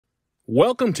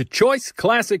Welcome to Choice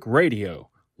Classic Radio.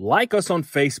 Like us on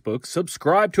Facebook,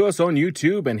 subscribe to us on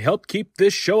YouTube, and help keep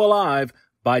this show alive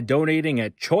by donating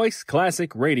at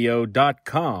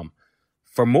choiceclassicradio.com.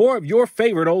 For more of your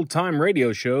favorite old-time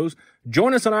radio shows,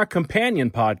 join us on our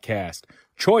companion podcast,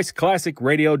 Choice Classic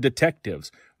Radio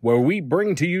Detectives, where we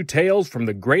bring to you tales from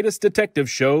the greatest detective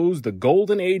shows the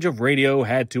golden age of radio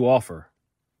had to offer.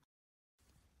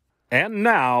 And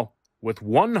now, with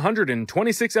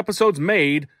 126 episodes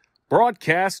made,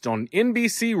 broadcast on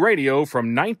NBC Radio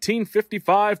from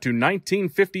 1955 to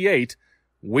 1958,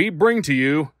 we bring to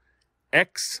you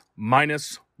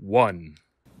X-1.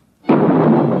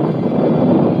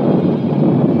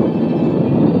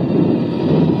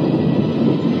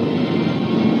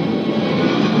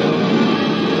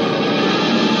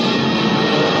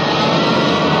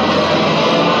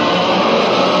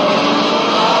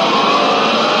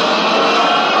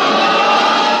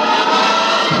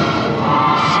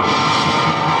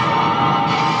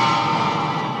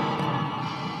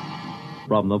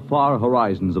 From the far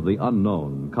horizons of the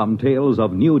unknown come tales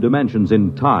of new dimensions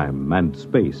in time and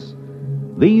space.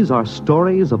 These are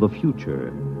stories of the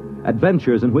future,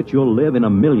 adventures in which you'll live in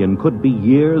a million, could be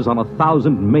years, on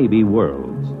 1,000 maybe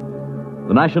worlds.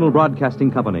 The National Broadcasting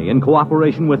Company, in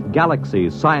cooperation with Galaxy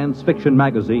Science Fiction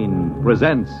Magazine,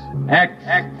 presents X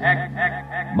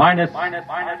minus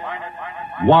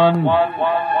 1.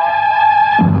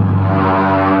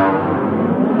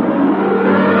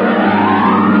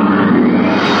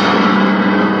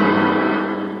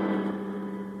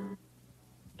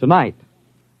 Tonight,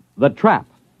 The Trap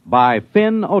by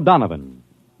Finn O'Donovan.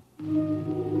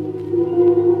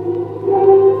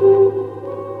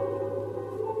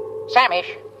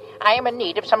 Samish, I am in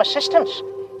need of some assistance.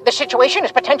 The situation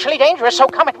is potentially dangerous, so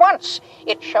come at once.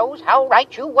 It shows how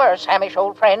right you were, Samish,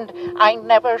 old friend. I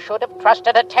never should have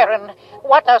trusted a Terran.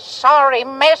 What a sorry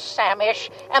mess, Samish,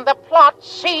 and the plot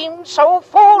seemed so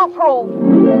foolproof.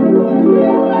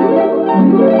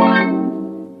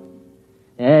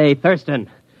 Hey, Thurston,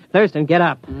 get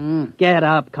up. Get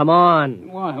up, come on.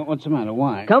 Why? What's the matter?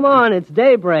 Why? Come on, it's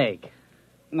daybreak.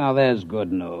 Now, there's good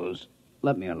news.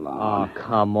 Let me alone. Oh,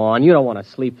 come on. You don't want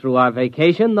to sleep through our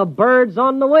vacation. The bird's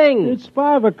on the wing. It's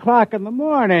 5 o'clock in the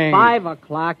morning. 5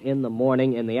 o'clock in the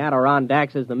morning in the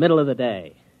Adirondacks is the middle of the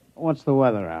day. What's the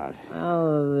weather out?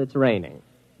 Oh, it's raining.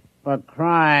 But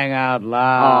crying out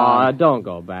loud. Oh, don't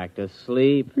go back to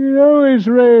sleep. It always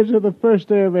rains on the first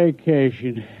day of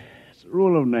vacation.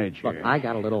 Rule of nature. Look, I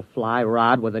got a little fly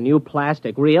rod with a new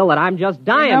plastic reel that I'm just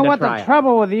dying you know to what try. The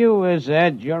trouble with you is,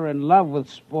 Ed? You're in love with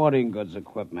sporting goods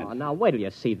equipment. Oh, now, wait till you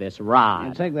see this rod.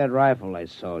 You take that rifle I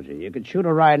sold you. You could shoot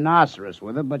a rhinoceros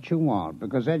with it, but you won't,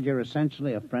 because, Ed, you're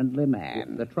essentially a friendly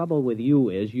man. The trouble with you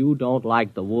is you don't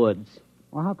like the woods.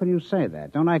 Well, how can you say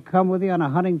that? Don't I come with you on a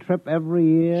hunting trip every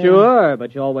year? Sure,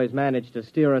 but you always manage to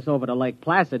steer us over to Lake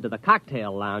Placid to the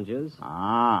cocktail lounges.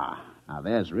 Ah, now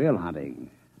there's real hunting.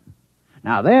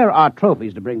 Now, there are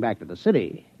trophies to bring back to the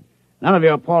city. None of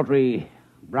your paltry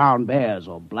brown bears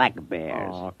or black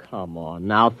bears. Oh, come on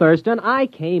now, Thurston. I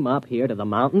came up here to the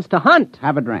mountains to hunt.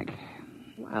 Have a drink.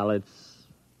 Well, it's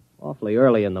awfully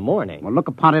early in the morning. Well, look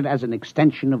upon it as an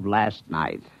extension of last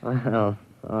night. Well,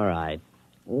 all right.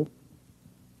 Oh.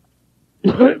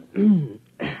 Think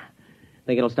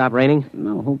it'll stop raining?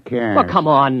 No, who cares? Well, come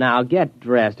on now. Get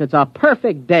dressed. It's a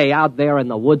perfect day out there in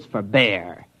the woods for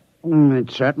bear. It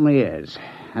certainly is.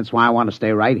 That's why I want to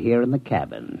stay right here in the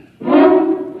cabin.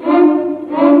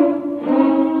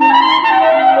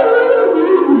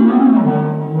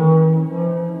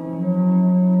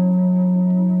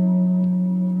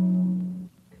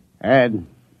 Ed.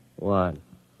 What?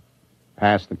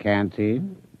 Pass the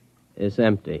canteen? It's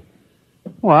empty.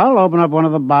 Well, open up one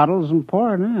of the bottles and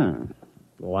pour it in.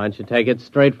 Why don't you take it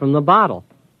straight from the bottle?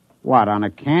 What, on a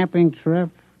camping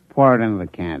trip? Pour it into the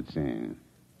canteen.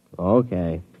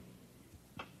 Okay.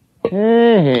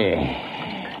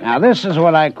 Hey. Now, this is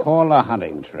what I call a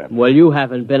hunting trip. Well, you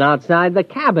haven't been outside the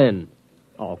cabin.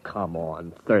 Oh, come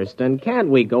on, Thurston. Can't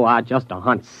we go out just to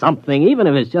hunt something, even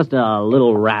if it's just a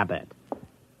little rabbit?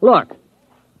 Look.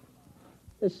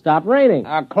 It stopped raining.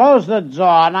 Close the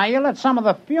door. Now, you let some of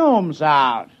the fumes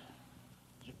out.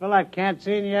 Did you fill that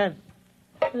canteen yet?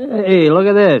 Hey, look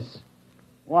at this.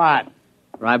 What?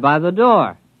 Right by the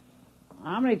door.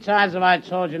 How many times have I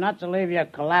told you not to leave your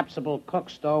collapsible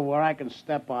cook stove where I can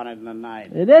step on it in the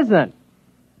night? It isn't.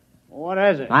 What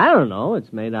is it? I don't know.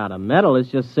 It's made out of metal.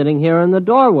 It's just sitting here in the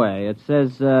doorway. It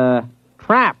says,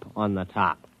 trap on the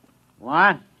top.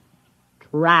 What?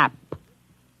 Trap.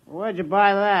 Where'd you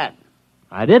buy that?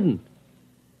 I didn't.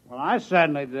 Well, I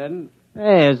certainly didn't.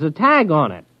 Hey, there's a tag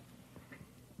on it.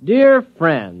 Dear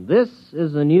friend, this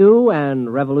is a new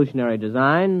and revolutionary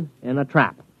design in a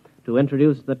trap. To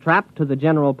introduce the trap to the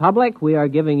general public, we are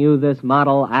giving you this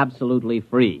model absolutely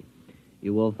free.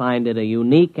 You will find it a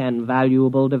unique and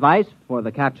valuable device for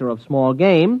the capture of small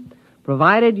game,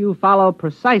 provided you follow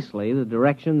precisely the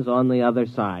directions on the other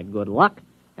side. Good luck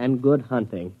and good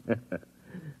hunting.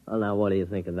 Well, now, what do you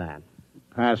think of that?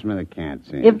 Pass me the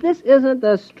canteen. If this isn't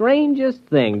the strangest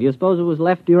thing, do you suppose it was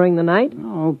left during the night?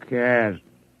 Who cares?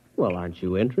 Well, aren't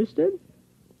you interested?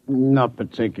 Not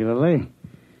particularly.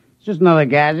 It's just another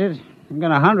gadget. I've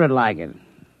got 100 like it.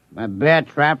 My bear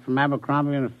trap from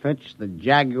Abercrombie and Fitch, the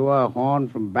jaguar horn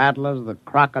from Battlers, the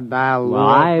crocodile lure. Well,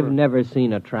 I've never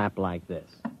seen a trap like this.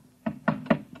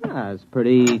 It's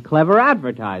pretty clever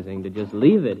advertising to just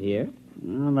leave it here.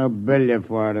 Well, they'll bill you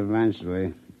for it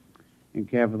eventually. You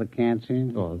care for the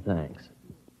canteen? Oh, thanks.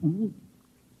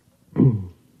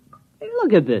 Hey,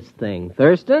 look at this thing,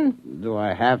 Thurston. Do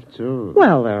I have to?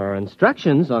 Well, there are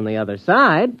instructions on the other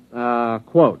side.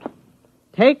 Quote,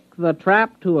 take the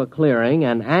trap to a clearing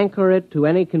and anchor it to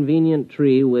any convenient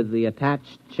tree with the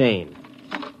attached chain.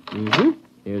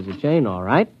 Here's the chain, all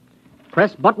right.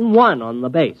 Press button 1 on the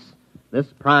base. This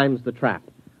primes the trap.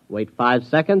 Wait 5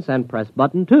 seconds and press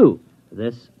button 2.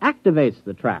 This activates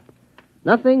the trap.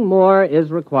 Nothing more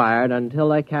is required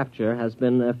until a capture has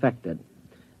been effected.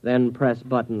 Then press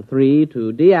button 3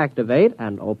 to deactivate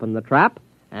and open the trap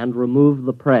and remove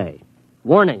the prey.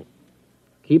 Warning,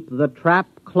 keep the trap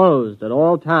closed at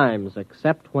all times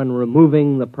except when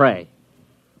removing the prey.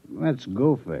 That's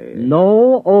goofy.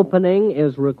 No opening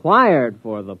is required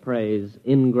for the prey's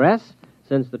ingress,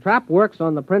 since the trap works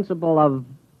on the principle of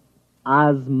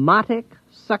osmotic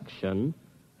suction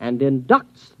and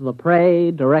inducts the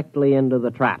prey directly into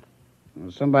the trap. Well,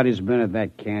 somebody's been at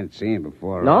that canteen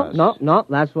before us. No,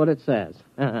 that's what it says.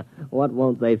 What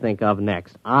won't they think of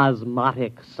next?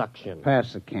 Osmotic suction.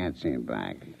 Pass the canteen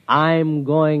back. I'm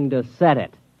going to set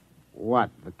it. What,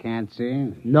 the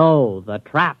canteen? No, the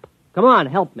trap. Come on,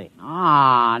 help me.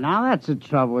 Now that's the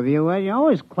trouble with you, Ed. You're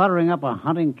always cluttering up a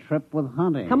hunting trip with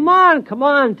hunting. Come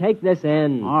on, take this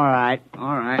in. All right.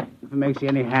 If it makes you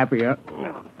any happier.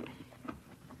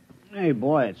 Hey,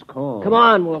 boy, it's cold. Come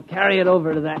on, we'll carry it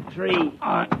over to that tree.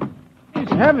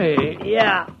 It's heavy.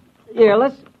 Yeah. Here,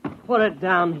 let's put it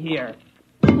down here.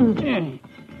 You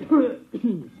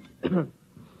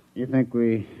think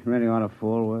we really ought to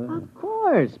fool with it? Of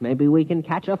course. Maybe we can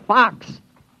catch a fox.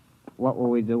 What will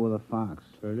we do with a fox?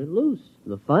 Turn it loose.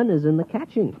 The fun is in the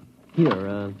catching.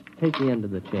 Here, take the end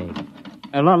of the chain.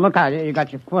 Hey, look out. You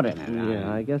got your foot in it. Yeah,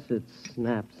 I guess it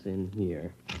snaps in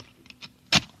here.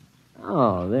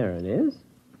 Oh, there it is.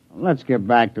 Let's get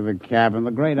back to the cabin. The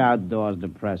great outdoors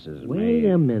depresses me. Wait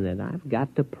a minute. I've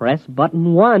got to press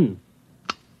button 1.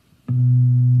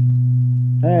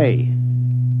 Hey,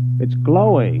 it's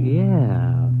glowing.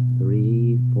 Yeah.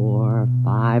 3, 4,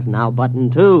 5. Now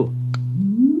button 2.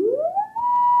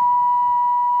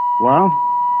 Well,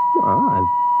 I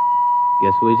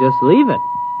guess we just leave it.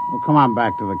 Well, come on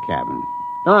back to the cabin.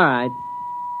 All right.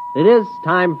 It is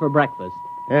time for breakfast.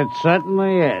 It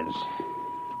certainly is.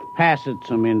 Pass it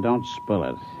to me and don't spill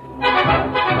it.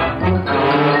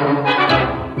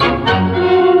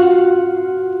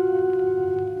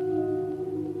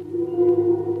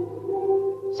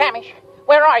 Samish,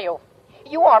 where are you?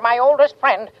 You are my oldest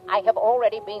friend. I have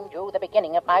already been through the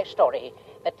beginning of my story.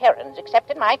 The Terrans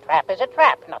accepted my trap as a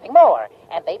trap, nothing more,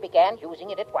 and they began using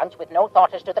it at once with no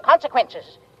thought as to the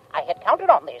consequences. I had counted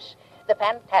on this. The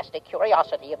fantastic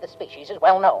curiosity of the species is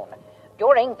well known.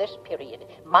 During this period,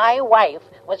 my wife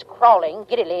was crawling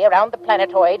giddily around the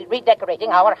planetoid,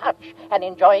 redecorating our hutch and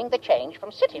enjoying the change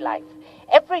from city life.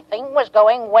 Everything was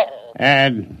going well.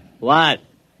 Ed. What?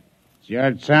 It's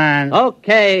your turn.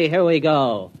 Okay, here we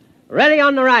go. Ready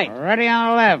on the right. Ready on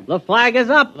the left. The flag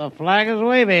is up. The flag is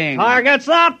waving. Target's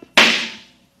up.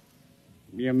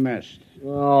 You missed.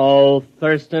 Oh,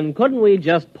 Thurston, couldn't we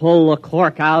just pull the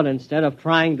cork out instead of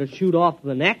trying to shoot off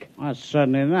the neck? Well,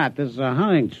 certainly not. This is a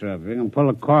hunting trip. You can pull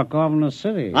a cork off in the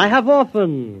city. I have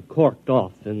often corked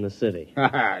off in the city.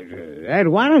 Ed,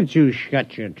 why don't you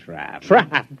shut your trap?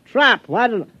 Trap. Why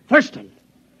don't... Thurston,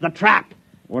 the trap.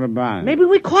 What about it? Maybe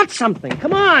we caught something.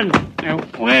 Come on.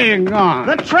 Where you going?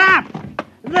 The trap.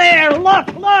 There, look.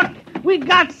 We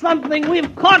got something.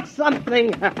 We've caught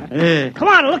something. Come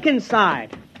on, look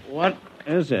inside. What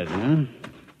is it, huh?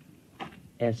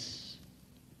 It's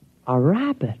a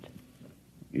rabbit.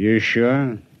 You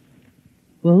sure?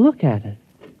 Well, look at it.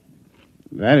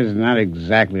 That is not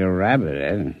exactly a rabbit,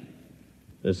 Ed.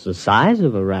 It's the size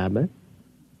of a rabbit.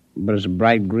 But it's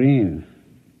bright green.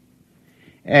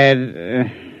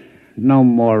 Ed, No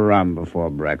more rum before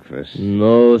breakfast.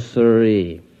 No,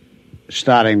 siree.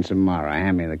 Starting tomorrow,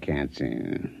 hand me the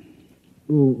canteen.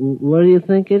 What do you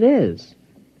think it is?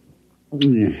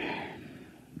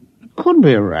 Could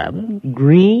be a rabbit.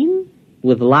 Green?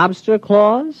 With lobster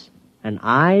claws? And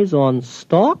eyes on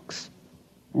stalks?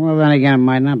 Well, then again, it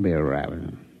might not be a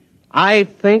rabbit. I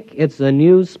think it's a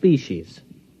new species.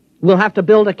 We'll have to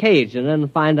build a cage and then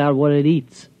find out what it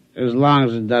eats. As long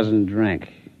as it doesn't drink.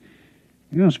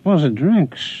 You don't suppose it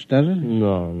drinks, does it?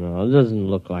 No, it doesn't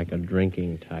look like a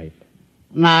drinking type.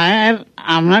 No,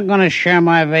 I'm not going to share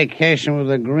my vacation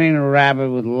with a green rabbit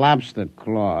with lobster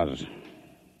claws.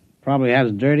 Probably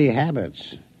has dirty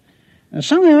habits. There's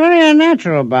something very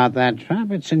unnatural about that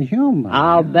trap. It's inhuman.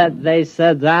 I'll bet they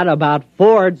said that about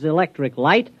Ford's electric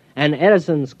light and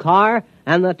Edison's car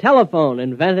and the telephone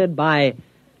invented by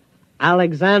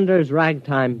Alexander's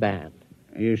ragtime band.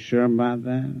 Are you sure about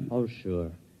that? Oh,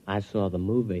 sure. I saw the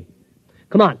movie.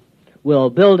 Come on. We'll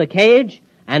build a cage,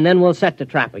 and then we'll set the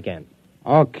trap again.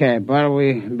 Okay, but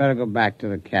we better go back to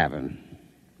the cabin.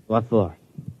 What for?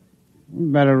 We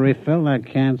better refill that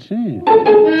canteen.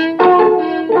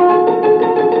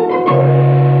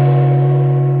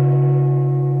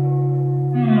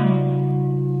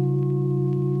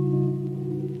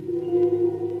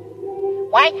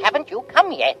 Why haven't you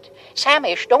come yet?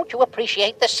 Samish, don't you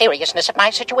appreciate the seriousness of my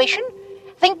situation?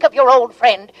 Think of your old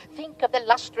friend. Think of the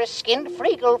lustrous-skinned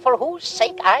Friegel for whose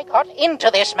sake I got into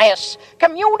this mess.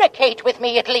 Communicate with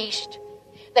me, at least.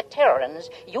 The Terrans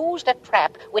used a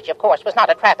trap, which, of course, was not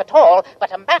a trap at all,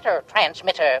 but a matter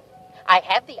transmitter. I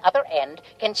had the other end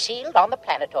concealed on the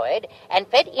planetoid and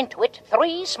fed into it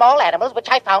 3 small animals which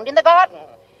I found in the garden.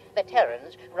 The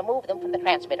Terrans removed them from the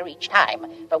transmitter each time.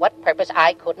 For what purpose,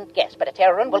 I couldn't guess, but a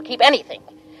Terran will keep anything.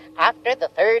 After the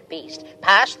 3rd beast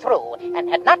passed through and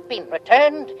had not been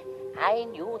returned, I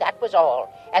knew that was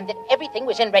all, and that everything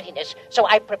was in readiness, so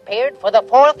I prepared for the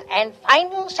 4th and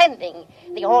final sending,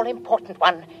 the all-important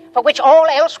one, for which all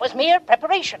else was mere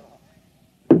preparation.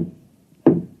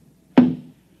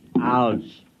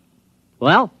 Ouch.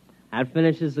 Well, that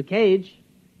finishes the cage.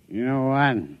 You know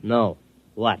what? No.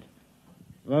 What?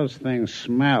 Those things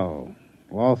smell.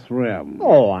 All 3 of them.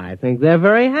 Oh, I think they're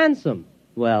very handsome.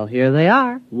 Well, here they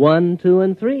are. 1, 2,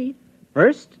 and 3.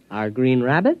 First, our green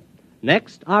rabbit.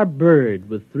 Next, our bird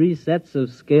with 3 sets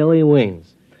of scaly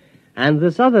wings. And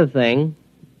this other thing,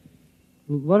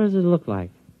 what does it look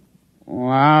like?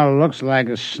 Well, it looks like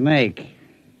a snake,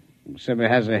 except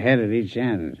it has a head at each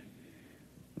end.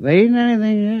 They eaten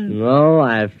anything yet? No,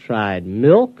 I've tried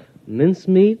milk,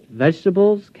 mincemeat,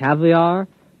 vegetables, caviar,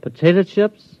 potato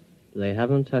chips. They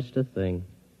haven't touched a thing.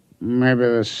 Maybe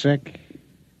they're sick.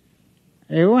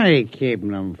 Hey, what are you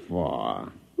keeping them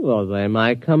for? Well, they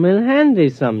might come in handy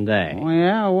someday. Oh,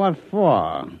 yeah? What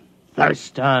for?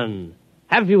 Thurston,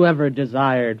 have you ever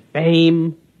desired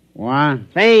fame? What?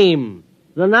 Fame.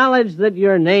 The knowledge that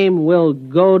your name will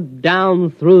go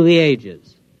down through the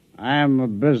ages. I am a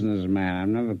businessman. I've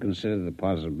never considered the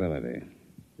possibility.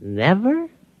 Never?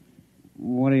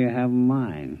 What do you have in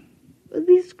mind?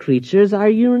 These creatures are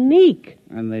unique.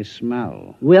 And they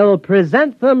smell. We'll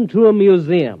present them to a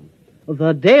museum.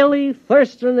 The daily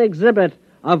Thurston exhibit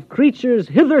of creatures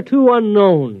hitherto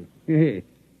unknown. They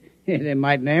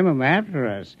might name them after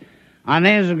us. Our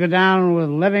names will go down with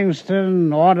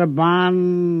Livingston,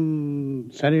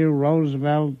 Audubon, Teddy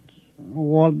Roosevelt,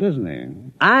 Walt Disney.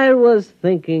 I was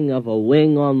thinking of a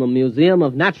wing on the Museum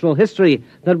of Natural History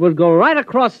that would go right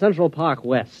across Central Park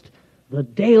West. The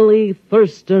Daily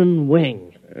Thurston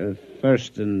Wing.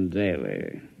 Thurston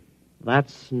Daily.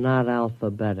 That's not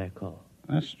alphabetical.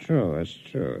 That's true.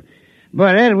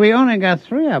 But, Ed, we only got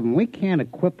 3 of them. We can't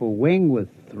equip a wing with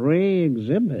 3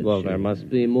 exhibits. Well, there must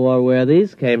be more where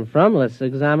these came from. Let's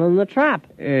examine the trap.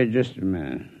 Just a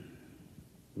minute.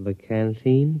 The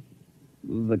canteen?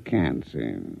 The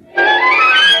canteen.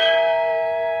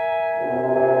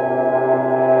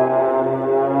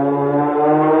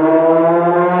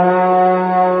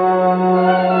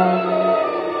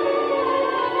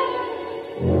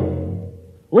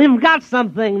 We've got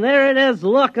something. There it is.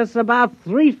 Look, it's about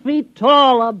 3 feet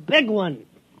tall, a big one.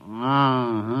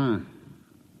 Uh-huh.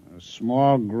 A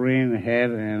small green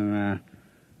head and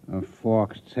a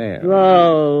forked tail.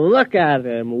 Oh, look at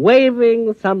him,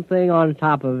 waving something on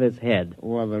top of his head.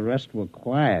 Well, the rest were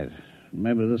quiet.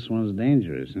 Maybe this one's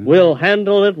dangerous. Huh? We'll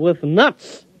handle it with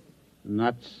nuts.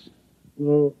 Nuts?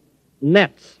 Well,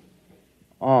 nets.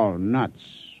 Oh, nuts.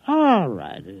 All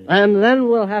right. And then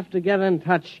we'll have to get in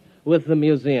touch with the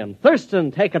museum.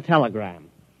 Thurston, take a telegram.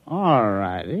 All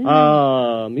righty.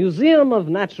 Museum of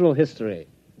Natural History.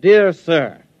 Dear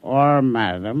Sir, or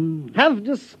madam have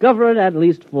discovered at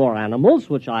least 4 animals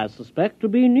which I suspect to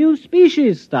be new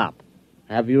species. Stop.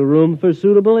 Have you room for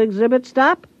suitable exhibit?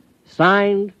 Stop.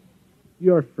 Signed,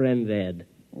 your friend Ed.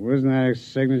 Wasn't that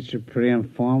signature pretty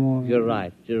informal? You're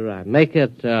right. Make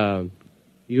it,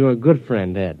 your good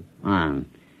friend Ed.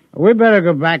 We better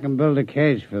go back and build a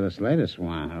cage for this latest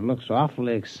one. It looks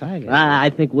awfully exciting. I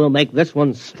think we'll make this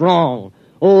one strong.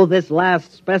 Oh, this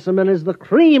last specimen is the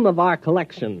cream of our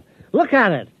collection. Look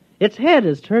at it. Its head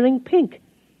is turning pink.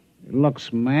 It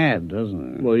looks mad,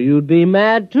 doesn't it? Well, you'd be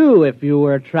mad, too, if you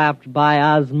were trapped by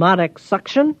osmotic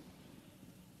suction.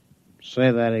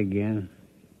 Say that again.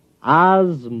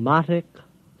 Osmotic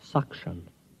suction.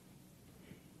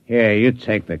 Here, you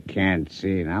take the canned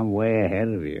seat. I'm way ahead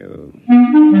of you.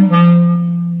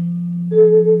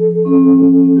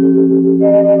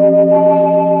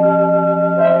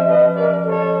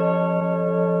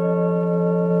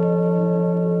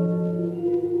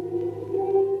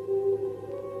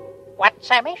 What,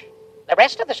 Samish? The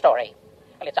rest of the story?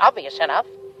 Well, it's obvious enough.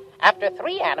 After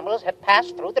 3 animals had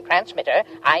passed through the transmitter,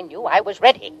 I knew I was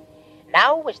ready.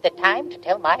 Now was the time to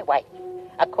tell my wife.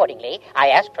 Accordingly, I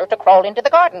asked her to crawl into the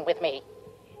garden with me.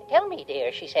 Tell me,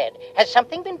 dear, she said, has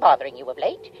something been bothering you of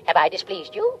late? Have I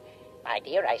displeased you? My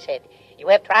dear, I said, you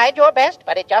have tried your best,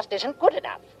 but it just isn't good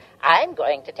enough. I'm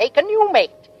going to take a new mate.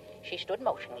 She stood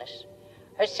motionless,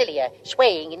 her cilia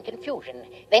swaying in confusion.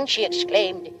 Then she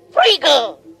exclaimed,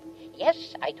 Freagle!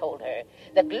 Yes, I told her,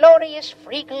 the glorious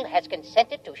Freagle has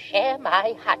consented to share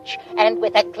my hutch, and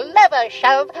with a clever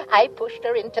shove, I pushed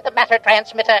her into the matter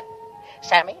transmitter.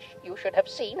 Samish, you should have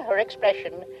seen her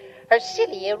expression. Her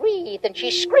cilia wreathed, and she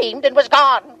screamed and was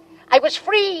gone. I was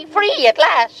free at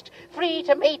last, free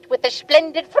to mate with the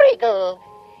splendid Freagle.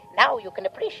 Now you can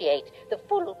appreciate the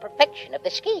full perfection of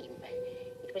the scheme.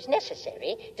 It was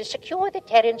necessary to secure the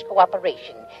Terran's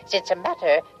cooperation, since a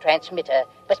matter transmitter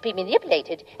must be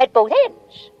manipulated at both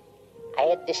ends. I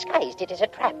had disguised it as a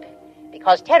trap,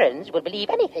 because Terrans will believe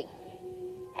anything.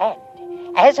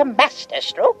 And, as a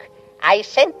masterstroke, I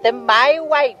sent them my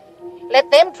wife.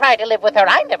 Let them try to live with her.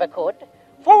 I never could.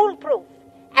 Foolproof.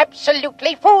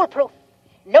 Absolutely foolproof.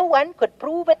 No one could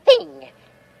prove a thing.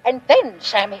 And then,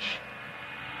 Samish,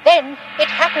 then it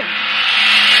happened.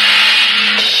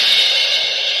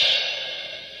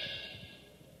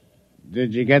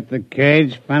 Did you get the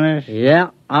cage finished?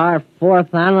 Yeah, our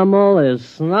 4th animal is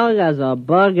snug as a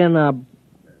bug in a...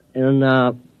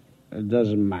 It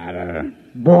doesn't matter.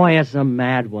 Boy, it's a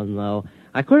mad one, though.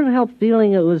 I couldn't help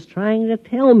feeling it was trying to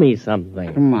tell me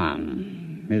something. Come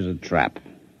on. Here's a trap.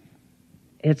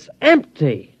 It's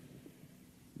empty.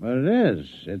 But it is.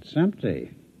 It's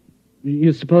empty.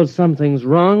 You suppose something's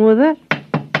wrong with it?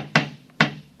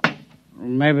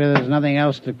 Maybe there's nothing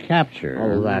else to capture.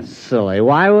 Oh, that's silly.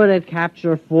 Why would it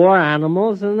capture 4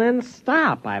 animals and then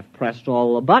stop? I've pressed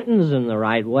all the buttons in the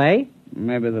right way.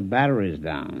 Maybe the battery's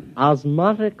down.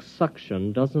 Osmotic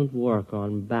suction doesn't work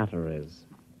on batteries.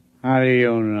 How do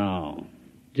you know?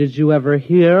 Did you ever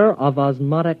hear of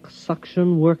osmotic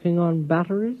suction working on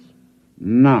batteries?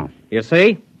 No. You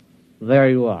see? There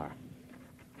you are.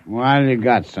 Well, you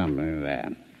got something there.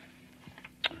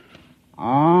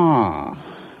 Oh,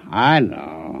 I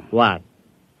know. What?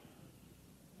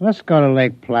 Let's go to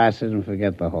Lake Placid and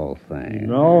forget the whole thing.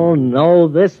 No,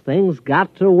 this thing's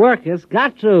got to work. It's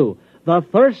got to. The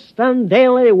Thurston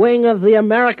Daily wing of the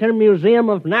American Museum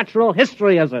of Natural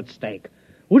History is at stake.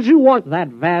 Would you want that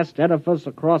vast edifice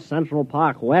across Central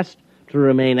Park West to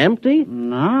remain empty?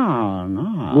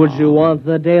 No. Would you want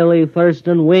the Daily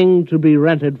Thurston wing to be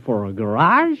rented for a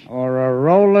garage? Or a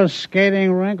roller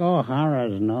skating rink? Oh,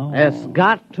 horrors, no. It's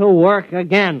got to work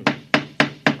again.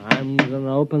 I'm going to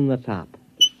open the top.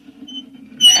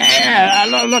 Hey,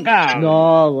 look out.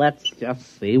 No, let's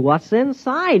just see what's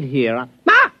inside here.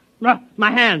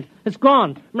 My hand. It's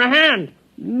gone. My hand.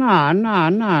 No,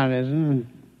 it isn't.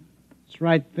 It's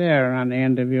right there on the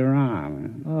end of your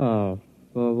arm. Oh,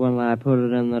 but when I put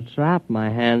it in the trap, my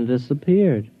hand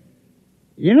disappeared.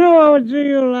 You know what would do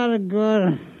you a lot of good?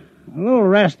 A little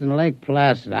rest in Lake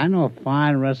Placid. I know a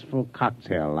fine, restful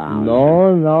cocktail lounge.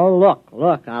 No,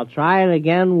 look. I'll try it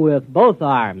again with both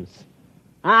arms.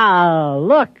 Ah,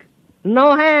 look.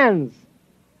 No hands.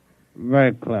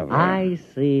 Very clever. I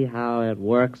see how it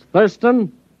works.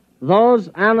 Thurston, those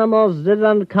animals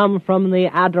didn't come from the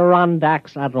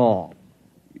Adirondacks at all.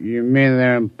 You mean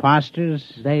they're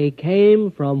imposters? They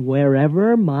came from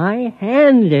wherever my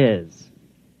hand is.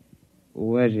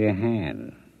 Where's your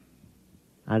hand?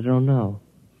 I don't know.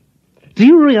 Do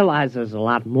you realize there's a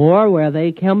lot more where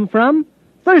they come from?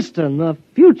 Thurston, the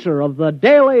future of the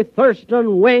Daily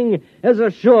Thurston wing is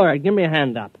assured. Give me a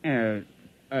hand up.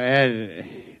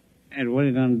 And what are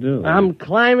you going to do? I'm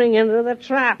climbing into the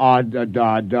trap. Oh, don't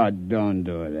do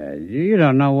that. You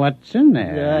don't know what's in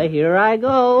there. Here I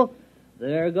go.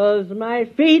 There goes my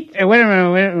feet. Hey, wait a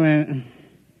minute.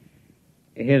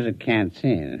 Here's a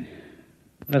canteen.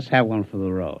 Let's have one for the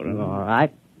road. All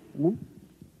right.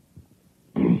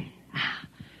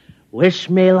 Wish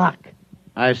me luck.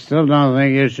 I still don't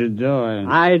think you should do it.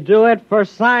 I do it for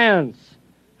science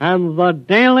and the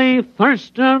Daily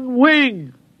Thurston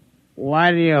Wing.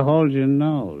 Why do you hold your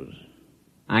nose?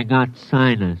 I got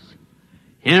sinus.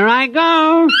 Here I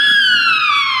go.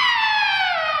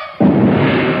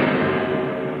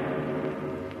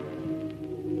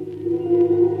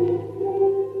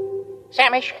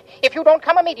 Samish, if you don't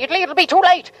come immediately, it'll be too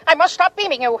late. I must stop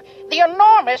beaming you. The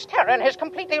enormous Terran has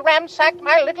completely ransacked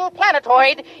my little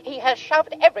planetoid. He has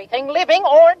shoved everything, living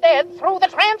or dead, through the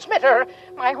transmitter.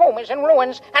 My home is in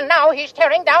ruins, and now he's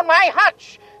tearing down my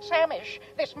hutch. Samish,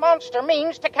 this monster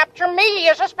means to capture me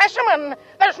as a specimen.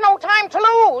 There's no time to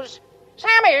lose.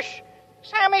 Samish,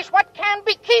 what can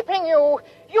be keeping you?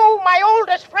 You, my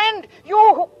oldest friend, you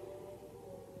who...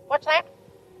 What's that?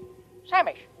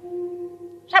 Samish,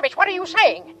 what are you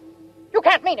saying? You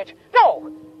can't mean it.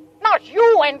 No, not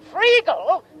you and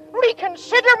Friegel.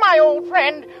 Reconsider, my old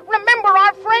friend. Remember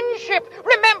our friendship.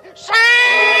 Remember...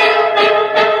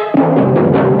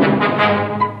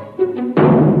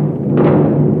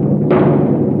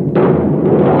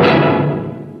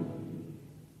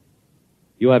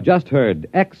 You have just heard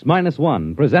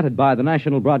X-1, presented by the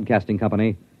National Broadcasting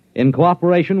Company in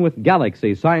cooperation with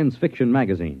Galaxy Science Fiction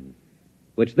Magazine,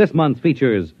 which this month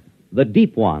features The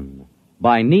Deep One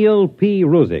by Neil P.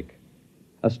 Ruzick,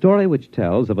 a story which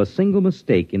tells of a single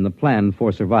mistake in the plan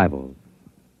for survival,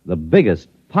 the biggest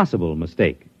possible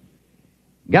mistake.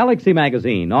 Galaxy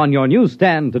Magazine on your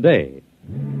newsstand today.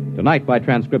 Tonight, by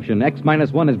transcription,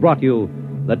 X-1 has brought you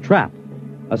The Trap,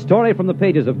 a story from the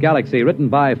pages of Galaxy written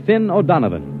by Finn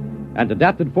O'Donovan and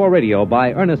adapted for radio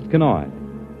by Ernest Kenoy.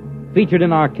 Featured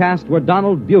in our cast were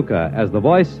Donald Buca as the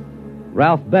voice,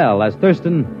 Ralph Bell as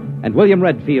Thurston, and William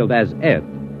Redfield as Ed.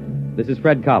 This is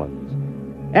Fred Collins.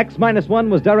 X-1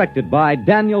 was directed by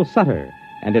Daniel Sutter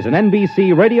and is an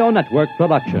NBC Radio Network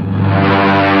production.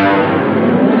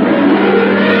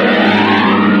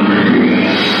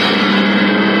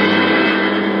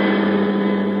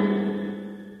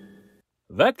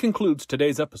 That concludes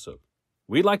today's episode.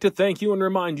 We'd like to thank you and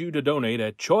remind you to donate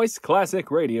at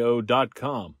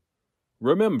choiceclassicradio.com.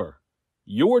 Remember,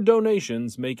 your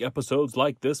donations make episodes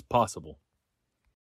like this possible.